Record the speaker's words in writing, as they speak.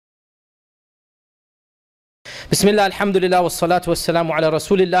Bismillah, alhamdulillah, wassalatu wassalamu ala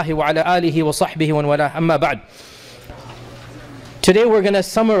rasulillahi wa ala alihi wa sahbihi wa wala, amma ba'd. Today we're going to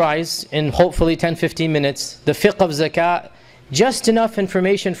summarize in hopefully 10-15 minutes the fiqh of zakah. Just enough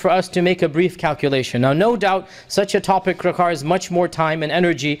information for us to make a brief calculation. Now, no doubt, such a topic requires much more time and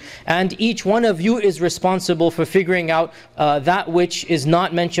energy, and each one of you is responsible for figuring out that which is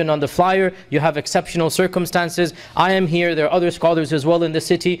not mentioned on the flyer. You have exceptional circumstances. I am here, there are other scholars as well in the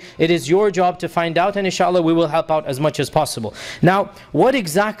city. It is your job to find out, and inshallah we will help out as much as possible. Now, what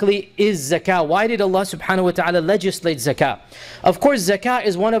exactly is zakah? Why did Allah subhanahu wa ta'ala legislate zakah? Of course, zakah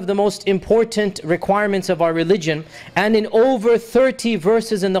is one of the most important requirements of our religion, and in over 30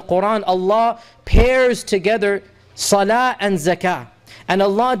 verses in the Qur'an, Allah pairs together salah and zakah. And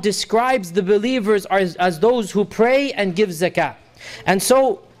Allah describes the believers as those who pray and give zakah. And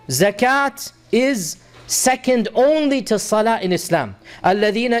so, zakat is second only to salah in Islam.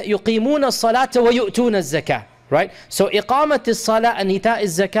 الَّذِينَ يُقِيمُونَ الصَّلَاةَ وَيُؤْتُونَ الزَّكَاةَ. Right? So iqamat is-salah and ita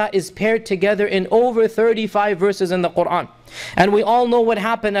is-zakah is paired together in over 35 verses in the Qur'an. And we all know what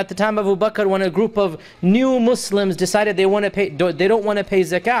happened at the time of Abu Bakr when a group of new Muslims decided they don't want to pay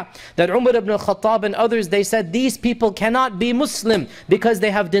zakah. That Umar ibn al-Khattab and others, they said these people cannot be Muslim because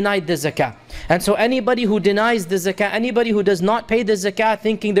they have denied the zakah. And so anybody who denies the zakah, anybody who does not pay the zakah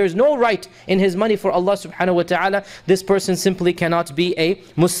thinking there's no right in his money for Allah subhanahu wa ta'ala, this person simply cannot be a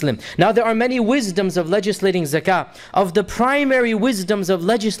Muslim. Now there are many wisdoms of legislating zakah. Of the primary wisdoms of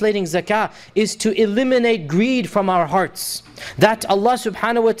legislating zakah is to eliminate greed from our hearts. That Allah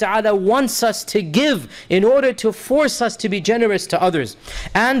subhanahu wa ta'ala wants us to give in order to force us to be generous to others.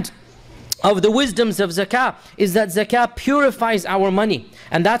 And of the wisdoms of zakah is that zakah purifies our money.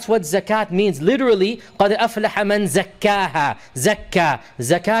 And that's what zakat means. Literally, قَدْ أَفْلَحَ مَنْ زَكَّاهَا. Zakah.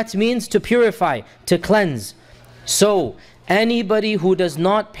 Zakat means to purify, to cleanse. So, anybody who does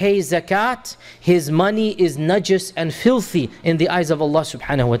not pay zakat, his money is najis and filthy in the eyes of Allah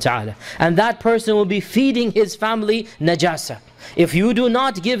subhanahu wa ta'ala. And that person will be feeding his family najasa. If you do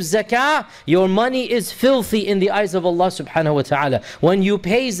not give zakah, your money is filthy in the eyes of Allah subhanahu wa ta'ala. When you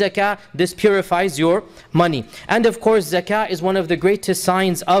pay zakah, this purifies your money. And of course, zakah is one of the greatest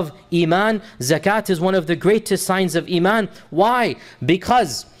signs of iman. Zakat is one of the greatest signs of iman. Why?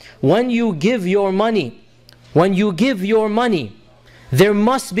 Because when you give your money, there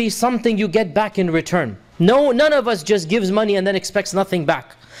must be something you get back in return. No, none of us just gives money and then expects nothing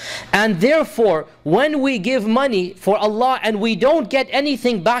back. And therefore, when we give money for Allah and we don't get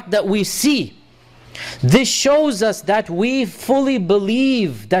anything back that we see, this shows us that we fully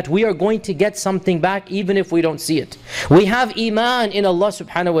believe that we are going to get something back even if we don't see it. We have iman in Allah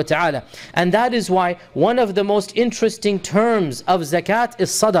subhanahu wa ta'ala. And that is why one of the most interesting terms of zakat is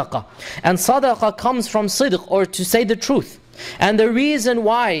sadaqah. And sadaqah comes from sidq, or to say the truth. And the reason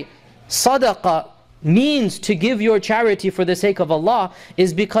why sadaqah means to give your charity for the sake of Allah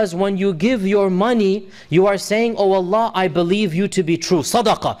is because when you give your money, you are saying, oh Allah, I believe you to be true.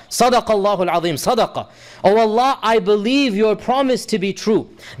 Sadaqah. Sadaqallahul azim. Sadaqah. Oh Allah, I believe your promise to be true.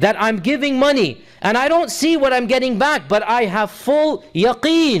 That I'm giving money and I don't see what I'm getting back, but I have full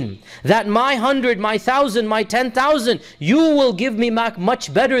yaqeen that my 100, my 1,000, my 10,000, you will give me back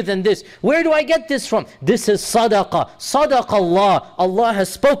much better than this. Where do I get this from? This is sadaqah. Sadaqallah. Allah has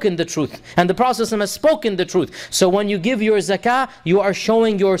spoken the truth. And the Prophet has spoken the truth. So when you give your zakah, you are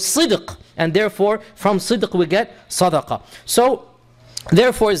showing your sidq. And therefore, from sidq we get sadaqah. So,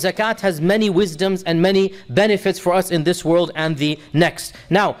 therefore, zakat has many wisdoms and many benefits for us in this world and the next.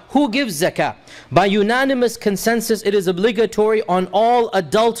 Now, who gives zakah? By unanimous consensus, it is obligatory on all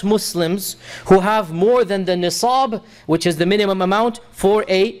adult Muslims who have more than the nisab, which is the minimum amount for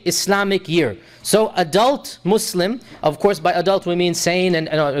a Islamic year. So, adult Muslim, of course by adult we mean sane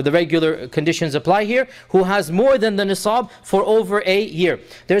and the regular conditions apply here, who has more than the nisab for over a year.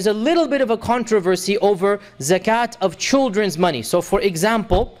 There's a little bit of a controversy over zakat of children's money. So for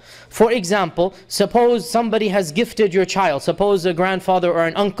example, suppose somebody has gifted your child. Suppose a grandfather or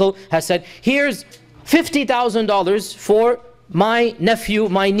an uncle has said, here's $50,000 for my nephew,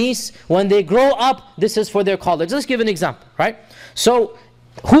 my niece. When they grow up, this is for their college. Let's give an example, right? So,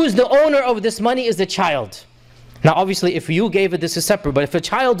 who's the owner of this money is the child. Now obviously if you gave it, this is separate. But if a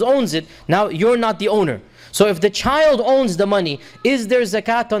child owns it, now you're not the owner. So if the child owns the money, is there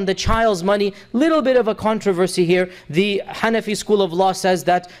zakat on the child's money? Little bit of a controversy here. The Hanafi school of law says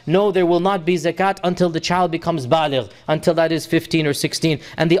that no, there will not be zakat until the child becomes baligh, until that is 15 or 16.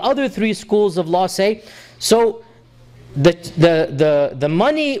 And the other three schools of law say, so the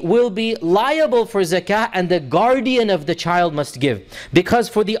money will be liable for zakah and the guardian of the child must give. Because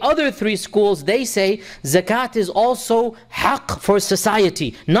for the other three schools, they say zakat is also haqq for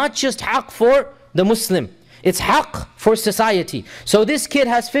society, not just haqq for the Muslim. It's haqq for society. So this kid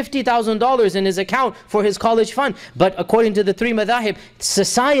has $50,000 in his account for his college fund. But according to the three madhahib,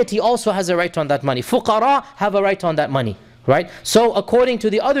 society also has a right on that money. Fuqara have a right on that money. Right? So according to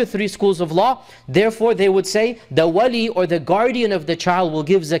the other three schools of law, therefore they would say the wali or the guardian of the child will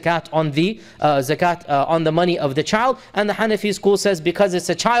give zakat on the money of the child. And the Hanafi school says because it's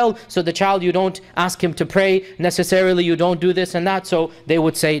a child, so the child, you don't ask him to pray necessarily, you don't do this and that. So they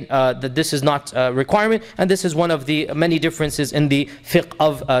would say that this is not a requirement, and this is one of the many differences in the fiqh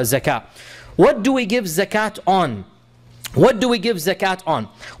of zakat. What do we give zakat on? What do we give zakat on?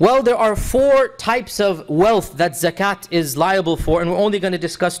 Well, there are four types of wealth that zakat is liable for, and we're only going to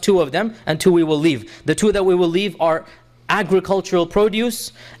discuss two of them, and two we will leave. The two that we will leave are agricultural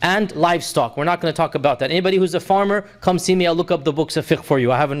produce and livestock. We're not going to talk about that. Anybody who's a farmer, come see me. I'll look up the books of fiqh for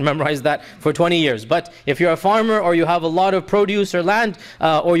you. I haven't memorized that for 20 years. But if you're a farmer, or you have a lot of produce or land,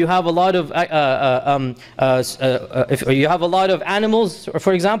 or you have a lot of if you have a lot of animals,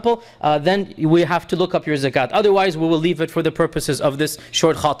 for example, then we have to look up your zakat. Otherwise, we will leave it for the purposes of this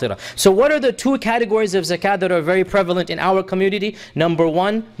short khatira. So what are the two categories of zakat that are very prevalent in our community? Number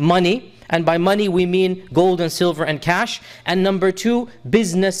one, money. And by money we mean gold and silver and cash. And number two,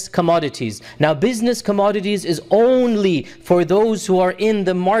 business commodities. Now business commodities is only for those who are in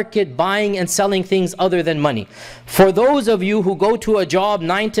the market buying and selling things other than money. For those of you who go to a job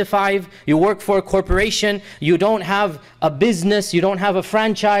 9 to 5, you work for a corporation, you don't have a business, you don't have a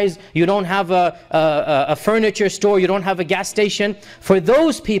franchise, you don't have a furniture store, you don't have a gas station. For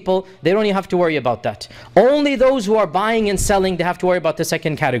those people, they don't even have to worry about that. Only those who are buying and selling, they have to worry about the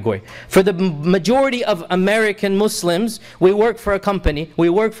second category. For the majority of American Muslims, we work for a company, we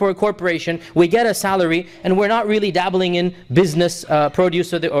work for a corporation, we get a salary, and we're not really dabbling in business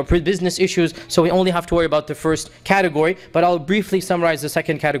produce or business issues, so we only have to worry about the first category. But I'll briefly summarize the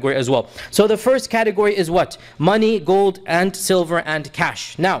second category as well. So the first category is what? Money, gold and silver and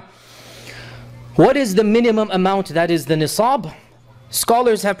cash. Now, what is the minimum amount that is the nisab?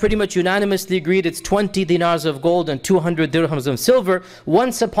 Scholars have pretty much unanimously agreed it's 20 dinars of gold and 200 dirhams of silver.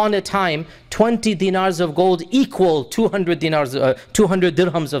 Once upon a time, 20 dinars of gold equal 200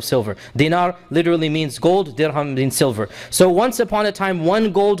 dirhams of silver. Dinar literally means gold, dirham means silver. So once upon a time,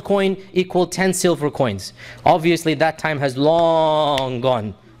 one gold coin equaled 10 silver coins. Obviously that time has long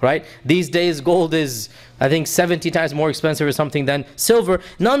gone, right? These days gold is, I think, 70 times more expensive or something than silver.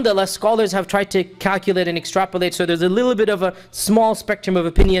 Nonetheless, scholars have tried to calculate and extrapolate, so there's a little bit of a small spectrum of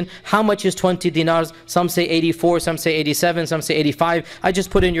opinion. How much is 20 dinars? Some say 84, some say 87, some say 85. I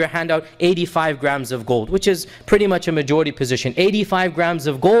just put in your handout 85 grams of gold, which is pretty much a majority position. 85 grams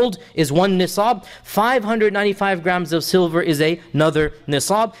of gold is one nisab. 595 grams of silver is another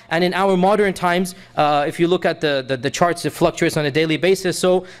nisab. And in our modern times, if you look at the charts, it fluctuates on a daily basis.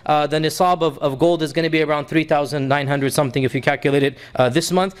 So the nisab of gold is going to be around 3,900 something if you calculate it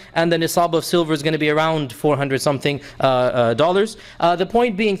this month, and the nisab of silver is going to be around 400 something dollars. The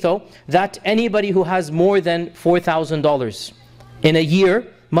point being though, that anybody who has more than $4,000 in a year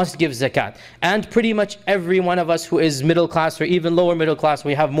must give zakat. And pretty much every one of us who is middle class or even lower middle class,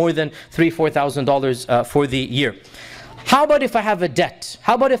 we have more than $3,000-4,000 for the year. How about if I have a debt?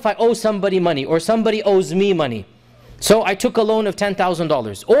 How about if I owe somebody money, or somebody owes me money? So I took a loan of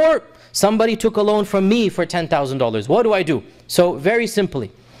 $10,000, or somebody took a loan from me for $10,000. What do I do? So very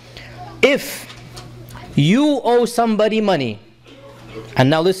simply, if you owe somebody money, and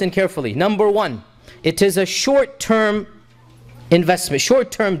now listen carefully. Number one, it is a short-term investment,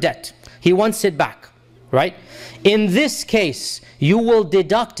 short-term debt. He wants it back, right? In this case, you will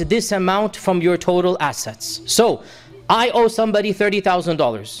deduct this amount from your total assets. So I owe somebody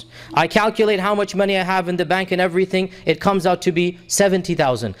 $30,000. I calculate how much money I have in the bank and everything. It comes out to be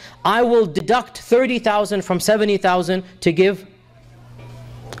 70,000. I will deduct 30,000 from 70,000 to give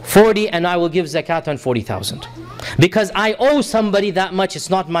 40, and I will give zakat on 40,000. Because I owe somebody that much, it's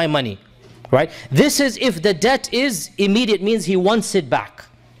not my money. Right? This is if the debt is immediate, means he wants it back.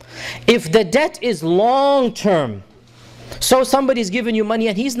 If the debt is long term, so somebody's given you money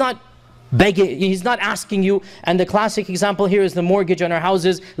and he's not begging, he's not asking you, and the classic example here is the mortgage on our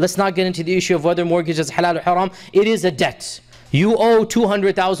houses. Let's not get into the issue of whether mortgage is halal or haram. It is a debt. You owe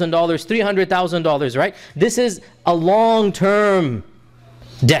 $200,000, $300,000, right? This is a long-term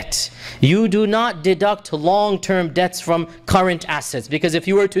debt. You do not deduct long-term debts from current assets, because if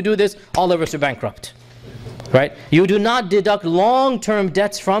you were to do this, all of us are bankrupt. Right? You do not deduct long-term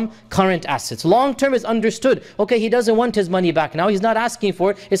debts from current assets. Long-term is understood. Okay, he doesn't want his money back now. He's not asking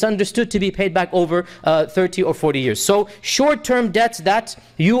for it. It's understood to be paid back over 30 or 40 years. So short-term debts that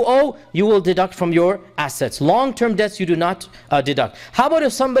you owe, you will deduct from your assets. Long-term debts you do not deduct. How about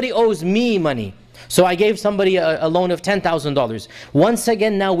if somebody owes me money? So I gave somebody a loan of $10,000. Once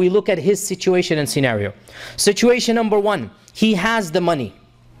again, now we look at his situation and scenario. Situation number one, he has the money.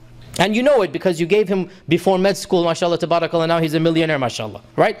 And you know it because you gave him before med school, mashallah, tabarakallah, now he's a millionaire, mashallah,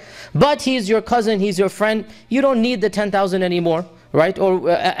 right? But he's your cousin, he's your friend, you don't need the 10,000 anymore, right?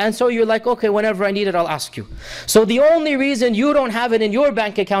 And so you're like, okay, whenever I need it, I'll ask you. So the only reason you don't have it in your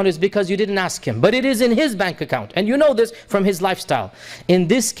bank account is because you didn't ask him. But it is in his bank account. And you know this from his lifestyle. In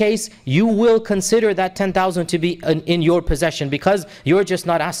this case, you will consider that 10,000 to be in your possession because you're just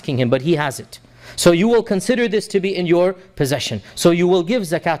not asking him, but he has it. So you will consider this to be in your possession. So you will give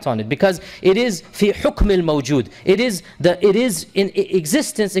zakat on it because it is fi hukm al-mawjud. It is in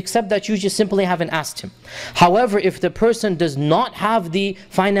existence except that you just simply haven't asked him. However, if the person does not have the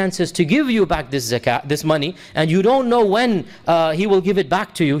finances to give you back this zakat, this money, and you don't know when he will give it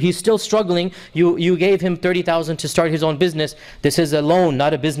back to you, he's still struggling. You gave him 30,000 to start his own business. This is a loan,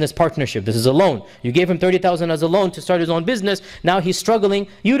 not a business partnership. This is a loan. You gave him 30,000 as a loan to start his own business. Now he's struggling.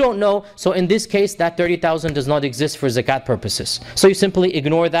 You don't know. So in this case, that 30,000 does not exist for zakat purposes. So you simply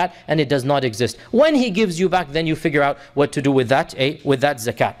ignore that and it does not exist. When he gives you back, then you figure out what to do with that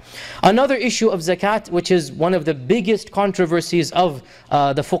zakat. Another issue of zakat, which is one of the biggest controversies of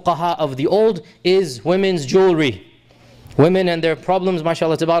the fuqaha of the old, is women's jewelry. Women and their problems,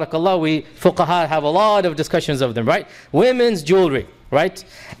 mashallah, tabarakallah, we fuqaha have a lot of discussions of them, right? Women's jewelry, right?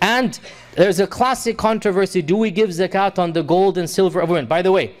 And there's a classic controversy, do we give zakat on the gold and silver of women? By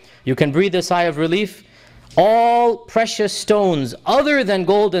the way, you can breathe a sigh of relief. All precious stones other than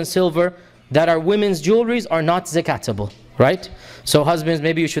gold and silver that are women's jewelries are not zakatable, right? So husbands,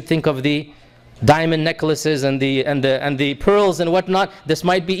 maybe you should think of the diamond necklaces and the pearls and whatnot. This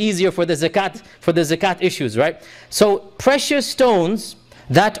might be easier for the zakat issues, right? So precious stones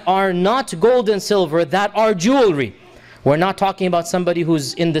that are not gold and silver, that are jewelry. We're not talking about somebody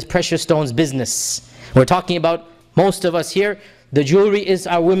who's in this precious stones business. We're talking about most of us here. The jewelry is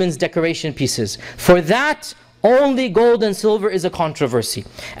our women's decoration pieces. For that, only gold and silver is a controversy.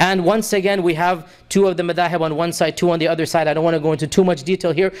 And once again, we have two of the madahib on one side, two on the other side. I don't want to go into too much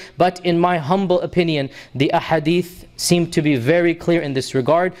detail here, but in my humble opinion, the ahadith seem to be very clear in this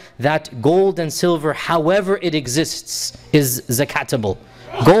regard, that gold and silver, however it exists, is zakatable.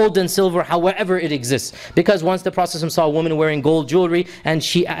 Gold and silver, however it exists. Because once the Prophet saw a woman wearing gold jewelry and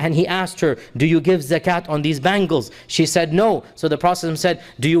he asked her, do you give zakat on these bangles? She said no. So the Prophet said,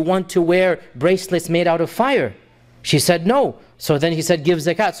 do you want to wear bracelets made out of fire? She said no. So then he said, give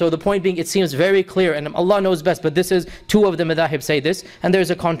zakat. So the point being, it seems very clear, and Allah knows best, but this is, two of the madahib say this, and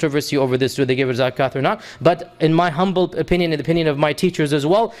there's a controversy over this, do they give zakat or not? But in my humble opinion, in the opinion of my teachers as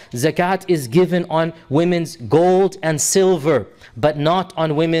well, zakat is given on women's gold and silver, but not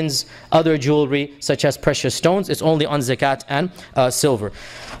on women's other jewelry, such as precious stones. It's only on zakat and silver.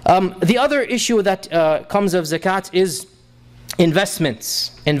 The other issue that comes of zakat is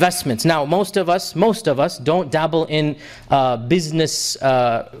investments. Now most of us don't dabble in business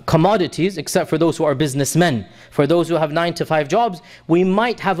commodities, except for those who are businessmen. For those who have 9-to-5 jobs, we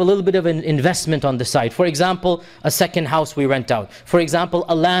might have a little bit of an investment on the side. For example, a second house we rent out. For example,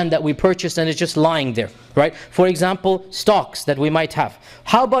 a land that we purchased and it's just lying there, right? For example, stocks that we might have.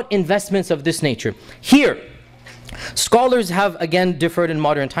 How about investments of this nature? Here, scholars have again differed in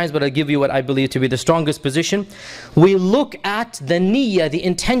modern times, but I'll give you what I believe to be the strongest position. We look at the niyyah, the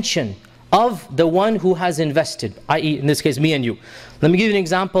intention of the one who has invested, i.e. in this case me and you. Let me give you an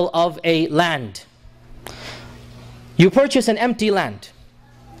example of a land. You purchase an empty land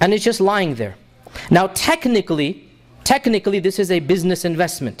and it's just lying there. Now technically this is a business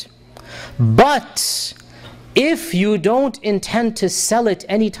investment. But if you don't intend to sell it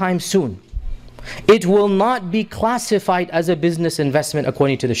anytime soon, it will not be classified as a business investment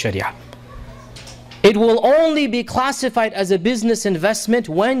according to the Sharia. It will only be classified as a business investment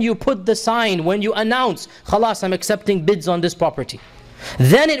when you put the sign, when you announce, khalas, I'm accepting bids on this property.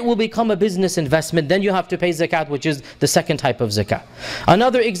 Then it will become a business investment. Then you have to pay zakat, which is the second type of zakat.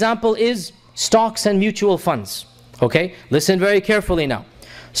 Another example is stocks and mutual funds. Okay, listen very carefully now.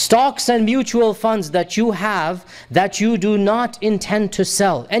 Stocks and mutual funds that you have, that you do not intend to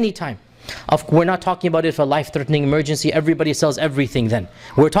sell anytime. We're not talking about if a life-threatening emergency, everybody sells everything then.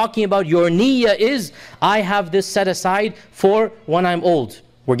 We're talking about your niyyah is, I have this set aside for when I'm old.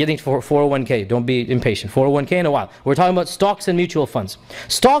 We're getting to 401k, don't be impatient. 401k in a while. We're talking about stocks and mutual funds.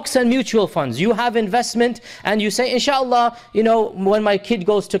 Stocks and mutual funds, you have investment and you say, inshallah, you know, when my kid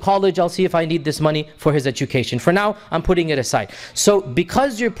goes to college, I'll see if I need this money for his education. For now, I'm putting it aside. So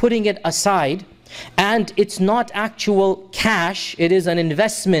because you're putting it aside, And it's not actual cash, it is an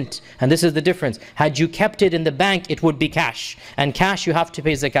investment. And this is the difference. Had you kept it in the bank, it would be cash. And cash you have to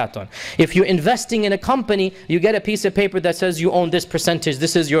pay zakat on. If you're investing in a company, you get a piece of paper that says you own this percentage,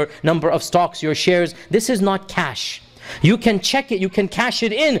 this is your number of stocks, your shares. This is not cash. You can check it, you can cash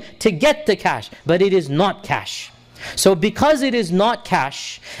it in to get the cash, but it is not cash. So because it is not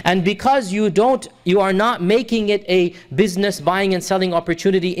cash, and because you are not making it a business buying and selling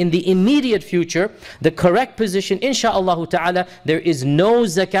opportunity in the immediate future, the correct position, insha'Allah ta'ala, there is no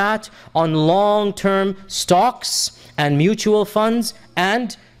zakat on long-term stocks and mutual funds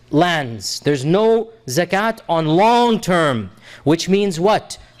and lands. There's no zakat on long-term, which means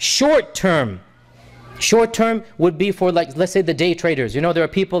what? Short-term. Short-term would be for, like, let's say the day traders. You know, there are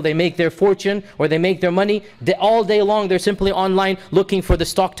people, they make their fortune or they make their money. All day long, they're simply online looking for the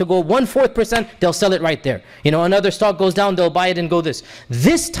stock to go 1/4%, they'll sell it right there. You know, another stock goes down, they'll buy it and go this.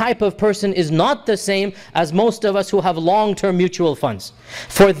 This type of person is not the same as most of us who have long-term mutual funds.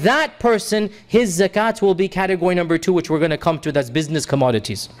 For that person, his zakat will be category number 2, which we're going to come to, that's business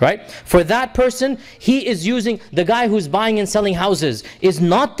commodities, right? For that person, he is using, the guy who's buying and selling houses is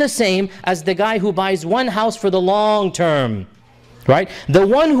not the same as the guy who buys one house for the long term, right? The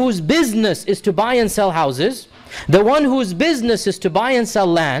one whose business is to buy and sell houses, the one whose business is to buy and sell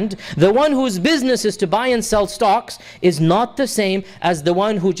land, the one whose business is to buy and sell stocks is not the same as the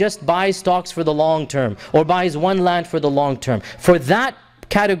one who just buys stocks for the long term or buys one land for the long term. For that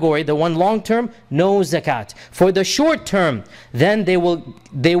category, the one long term, no zakat. For the short term, then they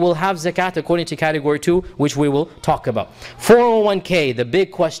will have zakat according to category 2, which we will talk about. 401k, the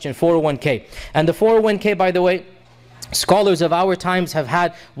big question, 401k. And the 401k, by the way, scholars of our times have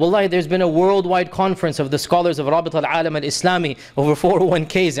had, wallahi, there's been a worldwide conference of the scholars of Rabit al-Alam al-Islami over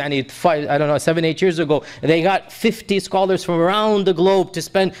 401ks. I don't know, 7-8 years ago, they got 50 scholars from around the globe to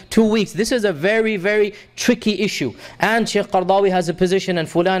spend 2 weeks. This is a very, very tricky issue. And Shaykh Qardawi has a position, and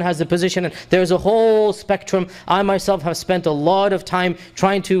Fulan has a position, and there's a whole spectrum. I myself have spent a lot of time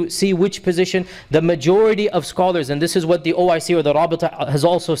trying to see which position. The majority of scholars, and this is what the OIC or the Rabita has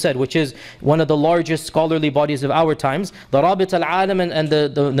also said, which is one of the largest scholarly bodies of our time, the Rabit al-Alam and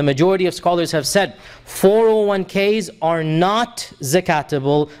the majority of scholars have said 401ks are not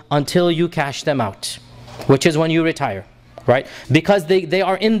zakatable until you cash them out, which is when you retire, right? Because they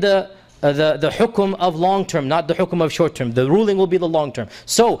are in the hukum of long term, not the hukum of short term. The ruling will be the long term.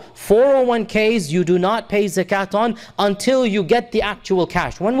 So 401ks you do not pay zakat on until you get the actual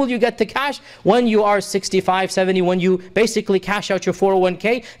cash. When will you get the cash? When you are 65, 70, when you basically cash out your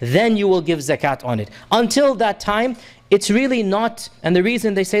 401k, then you will give zakat on it. Until that time, it's really not, and the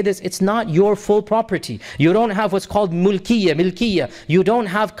reason they say this, it's not your full property. You don't have what's called milkiya. You don't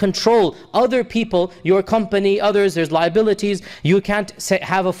have control. Other people, your company, others, there's liabilities. You can't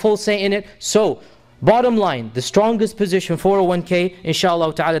have a full say in it. So, bottom line, the strongest position, 401k,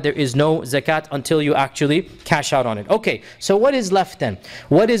 inshallah ta'ala, there is no zakat until you actually cash out on it. Okay, so what is left then?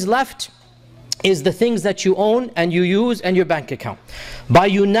 What is left is the things that you own and you use and your bank account. By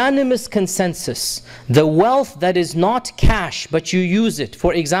unanimous consensus, the wealth that is not cash but you use it,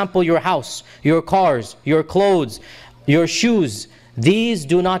 for example your house, your cars, your clothes, your shoes, these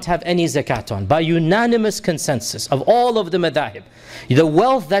do not have any zakat on. By unanimous consensus of all of the madhahib. The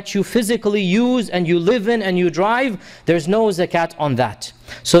wealth that you physically use and you live in and you drive, there's no zakat on that.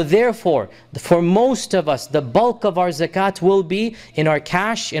 So therefore, for most of us, the bulk of our zakat will be in our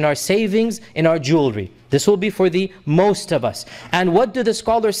cash, in our savings, in our jewelry. This will be for the most of us. And what do the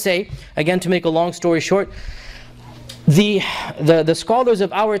scholars say? Again, to make a long story short, the scholars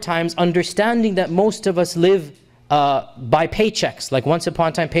of our times, understanding that most of us live by paychecks. Like once upon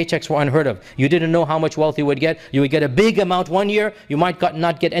a time, paychecks were unheard of. You didn't know how much wealth you would get. You would get a big amount one year. You might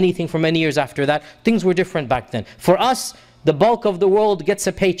not get anything for many years after that. Things were different back then. For us, the bulk of the world gets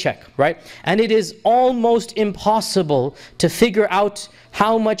a paycheck, right? And it is almost impossible to figure out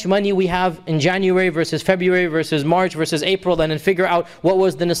how much money we have in January versus February versus March versus April, and then figure out what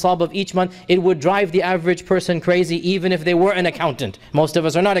was the nisab of each month. It would drive the average person crazy even if they were an accountant. Most of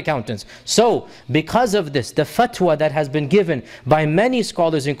us are not accountants. So, because of this, the fatwa that has been given by many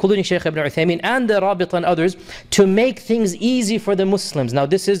scholars, including Shaykh Ibn Uthaymeen and the Rabit and others, to make things easy for the Muslims. Now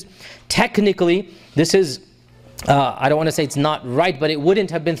this is, technically, this is, I don't want to say it's not right, but it wouldn't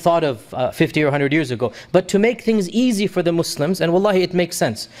have been thought of 50 or 100 years ago. But to make things easy for the Muslims, and wallahi it makes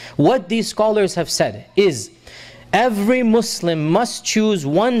sense. What these scholars have said is, every Muslim must choose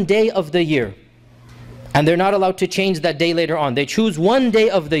one day of the year. And they're not allowed to change that day later on. They choose one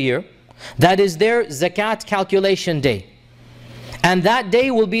day of the year. That is their zakat calculation day. And that day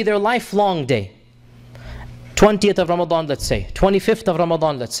will be their lifelong day. 20th of Ramadan, let's say, 25th of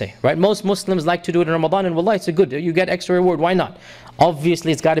Ramadan, let's say, right? Most Muslims like to do it in Ramadan, and wallah, it's a good, you get extra reward, why not?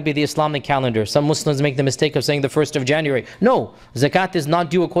 Obviously, it's got to be the Islamic calendar. Some Muslims make the mistake of saying the 1st of January. No, zakat is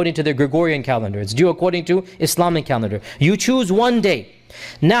not due according to the Gregorian calendar. It's due according to Islamic calendar. You choose one day.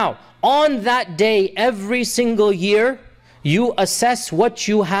 Now, on that day, every single year, you assess what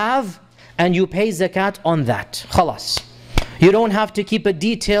you have and you pay zakat on that. Khalas. You don't have to keep a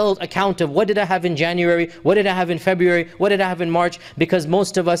detailed account of what did I have in January, what did I have in February, what did I have in March, because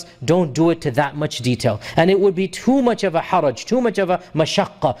most of us don't do it to that much detail. And it would be too much of a haraj, too much of a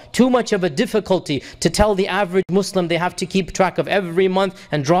mashaqqa, too much of a difficulty to tell the average Muslim they have to keep track of every month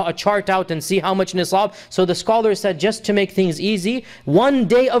and draw a chart out and see how much nisab. So the scholar said, just to make things easy, one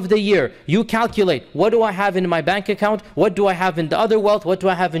day of the year, you calculate, what do I have in my bank account, what do I have in the other wealth, what do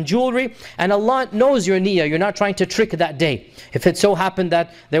I have in jewelry, and Allah knows your niyyah. You're not trying to trick that day. If it so happened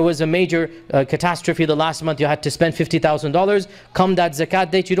that there was a major catastrophe the last month, you had to spend $50,000, come that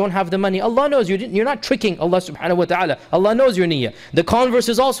zakat date, you don't have the money. Allah knows, you're not tricking Allah subhanahu wa ta'ala. Allah knows your niyyah. The converse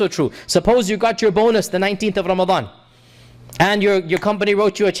is also true. Suppose you got your bonus the 19th of Ramadan, and your company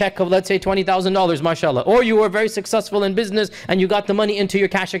wrote you a check of, let's say, $20,000, mashallah. Or you were very successful in business and you got the money into your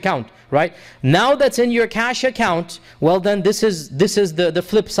cash account, right? Now that's in your cash account, well then this is the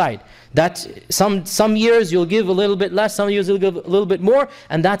flip side. That some years you'll give a little bit less, some years you'll give a little bit more,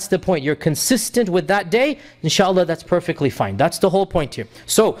 and that's the point. You're consistent with that day, inshallah, that's perfectly fine. That's the whole point here.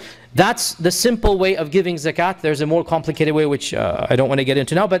 So that's the simple way of giving zakat. There's a more complicated way which I don't want to get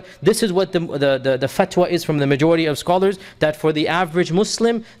into now, but this is what the fatwa is from the majority of scholars, that for the average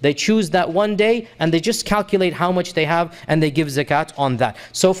Muslim, they choose that one day and they just calculate how much they have and they give zakat on that.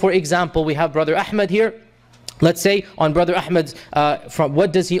 So for example, we have Brother Ahmed here. Let's say on Brother Ahmed's, from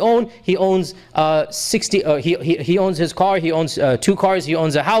what does he own? He owns he owns his car, he owns 2 cars, he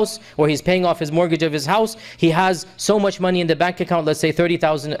owns a house, or he's paying off his mortgage of his house. He has so much money in the bank account, let's say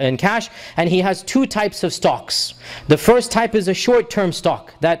 30,000 in cash, and he has 2 types of stocks. The first type is a short-term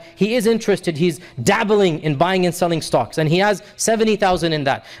stock, that he is interested, he's dabbling in buying and selling stocks, and he has 70,000 in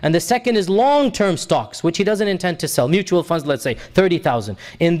that. And the second is long-term stocks, which he doesn't intend to sell, mutual funds, let's say 30,000.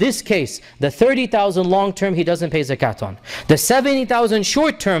 In this case, the 30,000 long-term he doesn't pay zakat on. The 70,000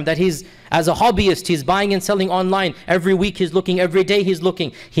 short term that he's, as a hobbyist, he's buying and selling online. Every week he's looking, every day he's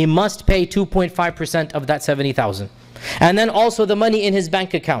looking. He must pay 2.5% of that 70,000. And then also the money in his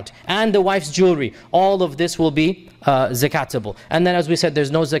bank account and the wife's jewelry. All of this will be zakatable. And then as we said,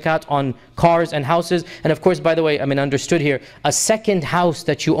 there's no zakat on cars and houses. And of course, by the way, I mean understood here, a second house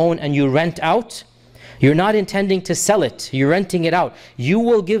that you own and you rent out, you're not intending to sell it, you're renting it out. You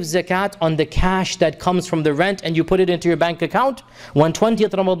will give zakat on the cash that comes from the rent and you put it into your bank account. When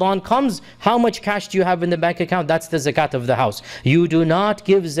 20th Ramadan comes, how much cash do you have in the bank account? That's the zakat of the house. You do not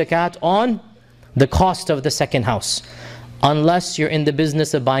give zakat on the cost of the second house, unless you're in the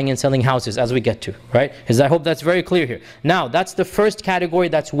business of buying and selling houses, as we get to, right? Because I hope that's very clear here. Now, that's the first category,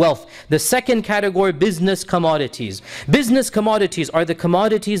 that's wealth. The second category, business commodities. Business commodities are the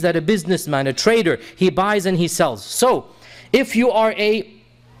commodities that a businessman, a trader, he buys and he sells. So, if you are a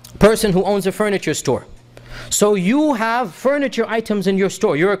person who owns a furniture store, so you have furniture items in your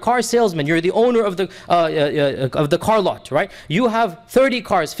store. You're a car salesman. You're the owner of the car lot, right? You have 30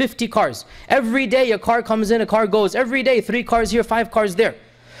 cars, 50 cars. Every day a car comes in, a car goes. Every day 3 cars here, 5 cars there.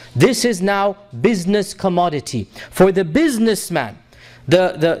 This is now business commodity. For the businessman,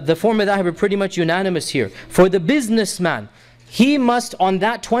 the four madhahib are pretty much unanimous here. For the businessman, he must on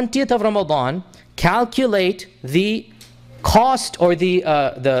that 20th of Ramadan calculate the cost, or the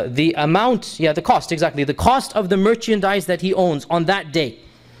amount, the cost, exactly, the cost of the merchandise that he owns on that day.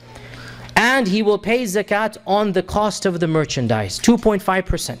 And he will pay zakat on the cost of the merchandise,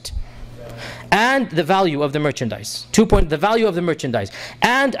 2.5%. And the value of the merchandise, the value of the merchandise.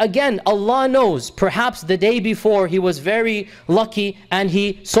 And again, Allah knows, perhaps the day before he was very lucky and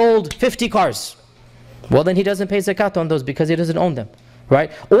he sold 50 cars. Well, then he doesn't pay zakat on those because he doesn't own them. Right?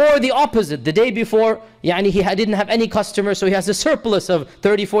 Or the opposite, the day before, he didn't have any customers, so he has a surplus of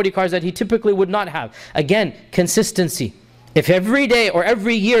 30, 40 cars that he typically would not have. Again, consistency. If every day or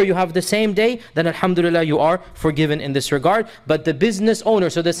every year you have the same day, then alhamdulillah you are forgiven in this regard. But the business owner,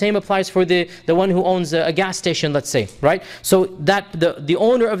 so the same applies for the one who owns a gas station, let's say, right? So that the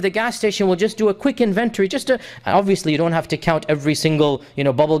owner of the gas station will just do a quick inventory, obviously you don't have to count every single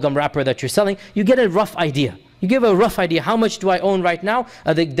bubblegum wrapper that you're selling. You get a rough idea. You give a rough idea, how much do I own right now?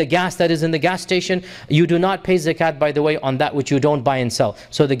 The gas that is in the gas station. You do not pay zakat, by the way, on that which you don't buy and sell.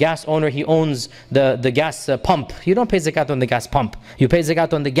 So the gas owner, he owns the gas pump. You don't pay zakat on the gas pump. You pay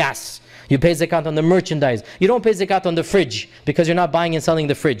zakat on the gas. You pay zakat on the merchandise. You don't pay zakat on the fridge, because you're not buying and selling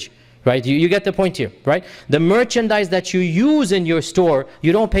the fridge. Right? You get the point here, right? The merchandise that you use in your store,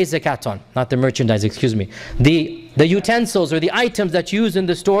 you don't pay zakat on. Not the merchandise, excuse me. The utensils or the items that you use in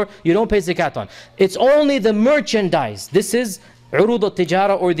the store, you don't pay zakat on. It's only the merchandise. This is urud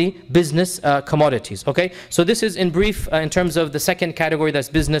al-tijara, or the business commodities. Okay? So this is in brief in terms of the second category, that's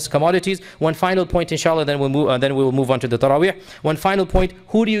business commodities. One final point, inshallah, then we will move on to the tarawih. One final point,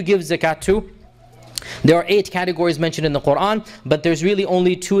 who do you give zakat to? There are 8 categories mentioned in the Qur'an, but there's really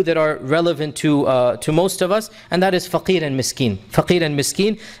only 2 that are relevant to most of us, and that is faqir and miskin. Faqir and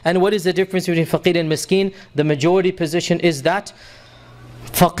miskin. And what is the difference between faqir and miskin? The majority position is that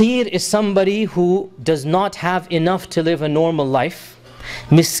faqir is somebody who does not have enough to live a normal life.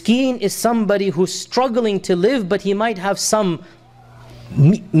 Miskin is somebody who's struggling to live, but he might have some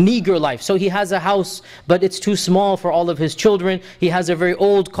meager life. So he has a house, but it's too small for all of his children. He has a very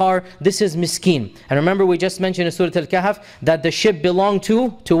old car. This is miskin. And remember, we just mentioned in Surah Al-Kahf that the ship belonged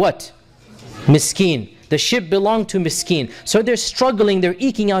to what? Miskin. The ship belonged to miskin. So they're struggling, they're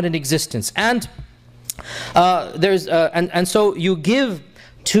eking out an existence. And so you give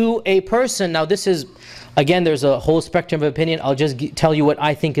to a person. Now this is, again, there's a whole spectrum of opinion. I'll just tell you what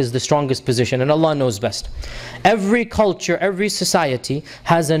I think is the strongest position, and Allah knows best. Every culture, every society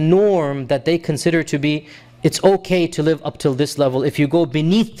has a norm that they consider to be, it's okay to live up till this level. If you go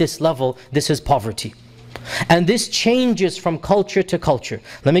beneath this level, this is poverty. And this changes from culture to culture.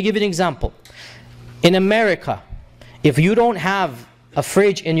 Let me give you an example. In America, if you don't have a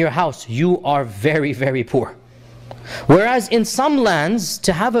fridge in your house, you are very, very poor. Whereas in some lands,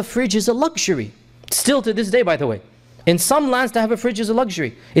 to have a fridge is a luxury. Still to this day, by the way. In some lands, to have a fridge is a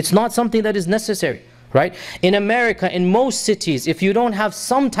luxury. It's not something that is necessary, right? In America, in most cities, if you don't have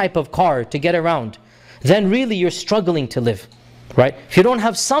some type of car to get around, then really you're struggling to live, right? If you don't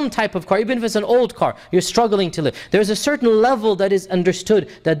have some type of car, even if it's an old car, you're struggling to live. There's a certain level that is understood,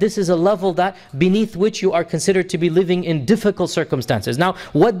 that this is a level that beneath which you are considered to be living in difficult circumstances. Now,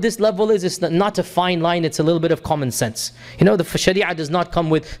 what this level is not a fine line, it's a little bit of common sense. You know, the Sharia does not come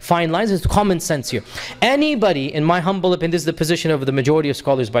with fine lines, it's common sense here. Anybody, in my humble opinion, this is the position of the majority of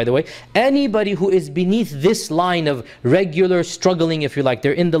scholars, by the way, anybody who is beneath this line of regular struggling, if you like,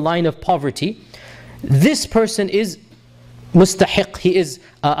 they're in the line of poverty, this person is mustahiq, he is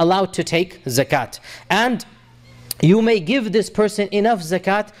allowed to take zakat. And you may give this person enough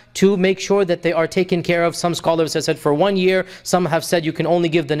zakat to make sure that they are taken care of. Some scholars have said for 1 year, some have said you can only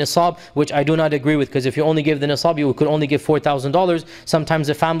give the nisab, which I do not agree with, because if you only give the nisab, you could only give $4,000. Sometimes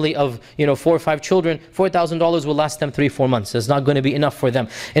a family of 4 or 5 children, $4,000 will last them 3-4 months. It's not going to be enough for them.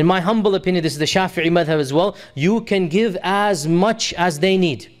 In my humble opinion, this is the Shafi'i madhab as well, you can give as much as they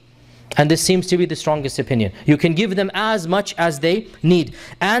need. And this seems to be the strongest opinion. You can give them as much as they need.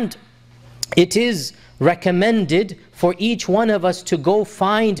 And it is recommended for each one of us to go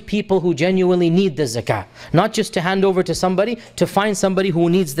find people who genuinely need the zakah. Not just to hand over to somebody, to find somebody who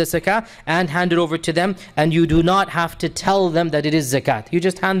needs the zakah and hand it over to them. And you do not have to tell them that it is zakat. You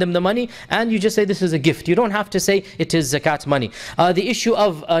just hand them the money and you just say this is a gift. You don't have to say it is zakat money. The issue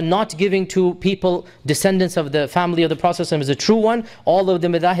of not giving to people, descendants of the family of the Prophet is a true one. All of the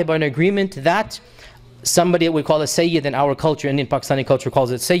madhahib are in agreement that somebody we call a Sayyid in our culture, Indian Pakistani culture calls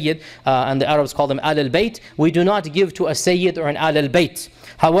it Sayyid, and the Arabs call them Al al-Bayt. We do not give to a Sayyid or an Al al-Bayt.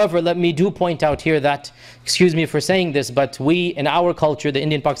 However, let me do point out here that, excuse me for saying this, but we in our culture, the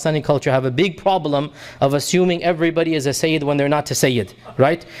Indian Pakistani culture, have a big problem of assuming everybody is a Sayyid when they're not a Sayyid,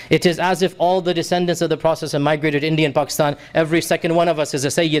 right? It is as if all the descendants of the Prophet have migrated to India and Pakistan, every second one of us is a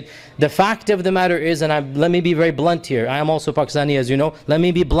Sayyid. The fact of the matter is, and let me be very blunt here, I am also Pakistani as you know, let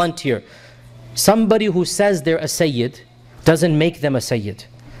me be blunt here. Somebody who says they're a Sayyid doesn't make them a Sayyid.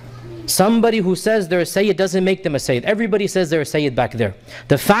 Somebody who says they're a Sayyid doesn't make them a Sayyid. Everybody says they're a Sayyid back there.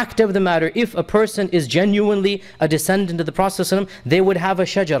 The fact of the matter, if a person is genuinely a descendant of the Prophet, they would have a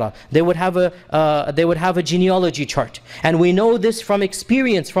shajara, they would have a genealogy chart. And we know this from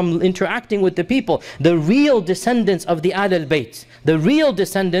experience, from interacting with the people. The real descendants of the Ahl al-Bayt, the real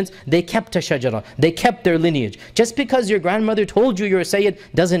descendants, they kept a shajara, they kept their lineage. Just because your grandmother told you you're a Sayyid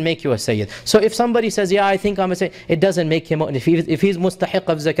doesn't make you a Sayyid. So if somebody says, yeah, I think I'm a Sayyid, it doesn't make him, if he's mustahiq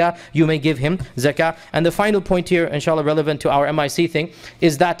of zakah, you may give him zakah. And the final point here, inshallah relevant to our MIC thing,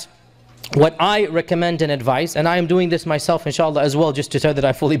 is that what I recommend and advise, and I am doing this myself inshallah as well, just to tell that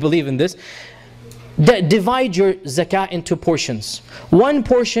I fully believe in this, divide your zakah into portions. One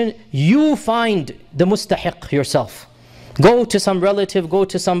portion, you find the mustahiq yourself. Go to some relative, go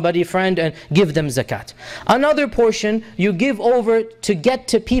to somebody, friend, and give them zakat. Another portion, you give over to get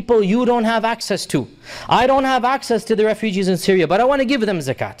to people you don't have access to. I don't have access to the refugees in Syria, but I want to give them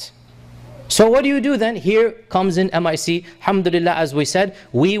zakat. So what do you do then? Here comes in MIC. Alhamdulillah, as we said,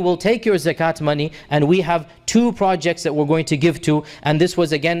 we will take your zakat money, and we have 2 projects that we're going to give to. And this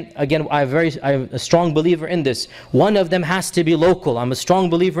was again, I'm a strong believer in this. One of them has to be local. I'm a strong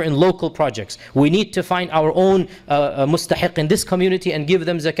believer in local projects. We need to find our own mustahiq in this community and give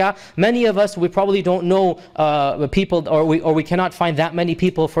them zakah. Many of us, we probably don't know people, or we cannot find that many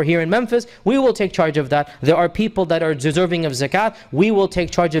people for here in Memphis. We will take charge of that. There are people that are deserving of zakat. We will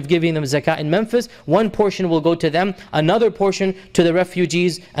take charge of giving them zakah in Memphis. One portion will go to them, another portion to the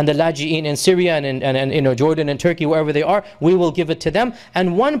refugees and the laji'in in Syria and Jordan and Turkey, wherever they are. We will give it to them.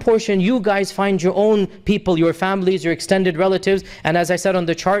 And one portion, you guys find your own people, your families, your extended relatives. And as I said on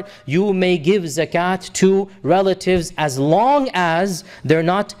the chart, you may give zakat to relatives as long as they're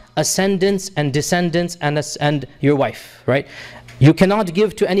not ascendants and descendants and your wife, right? You cannot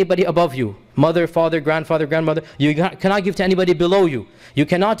give to anybody above you. Mother, father, grandfather, grandmother. You cannot give to anybody below you. You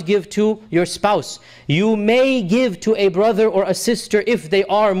cannot give to your spouse. You may give to a brother or a sister if they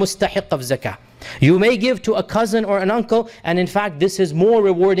are mustahiq of zakah. You may give to a cousin or an uncle, and in fact this is more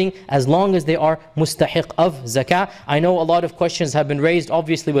rewarding as long as they are mustahiq of zakah. I know a lot of questions have been raised.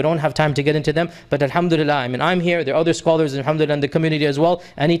 Obviously we don't have time to get into them, but alhamdulillah, I mean, I'm here, there are other scholars alhamdulillah in the community as well.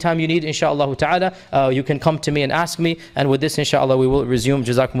 Anytime you need, inshaAllah ta'ala, you can come to me and ask me, and with this inshaAllah we will resume.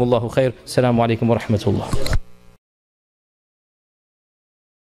 Jazakumullahu khair. Assalamu alaikum wa rahmatullah.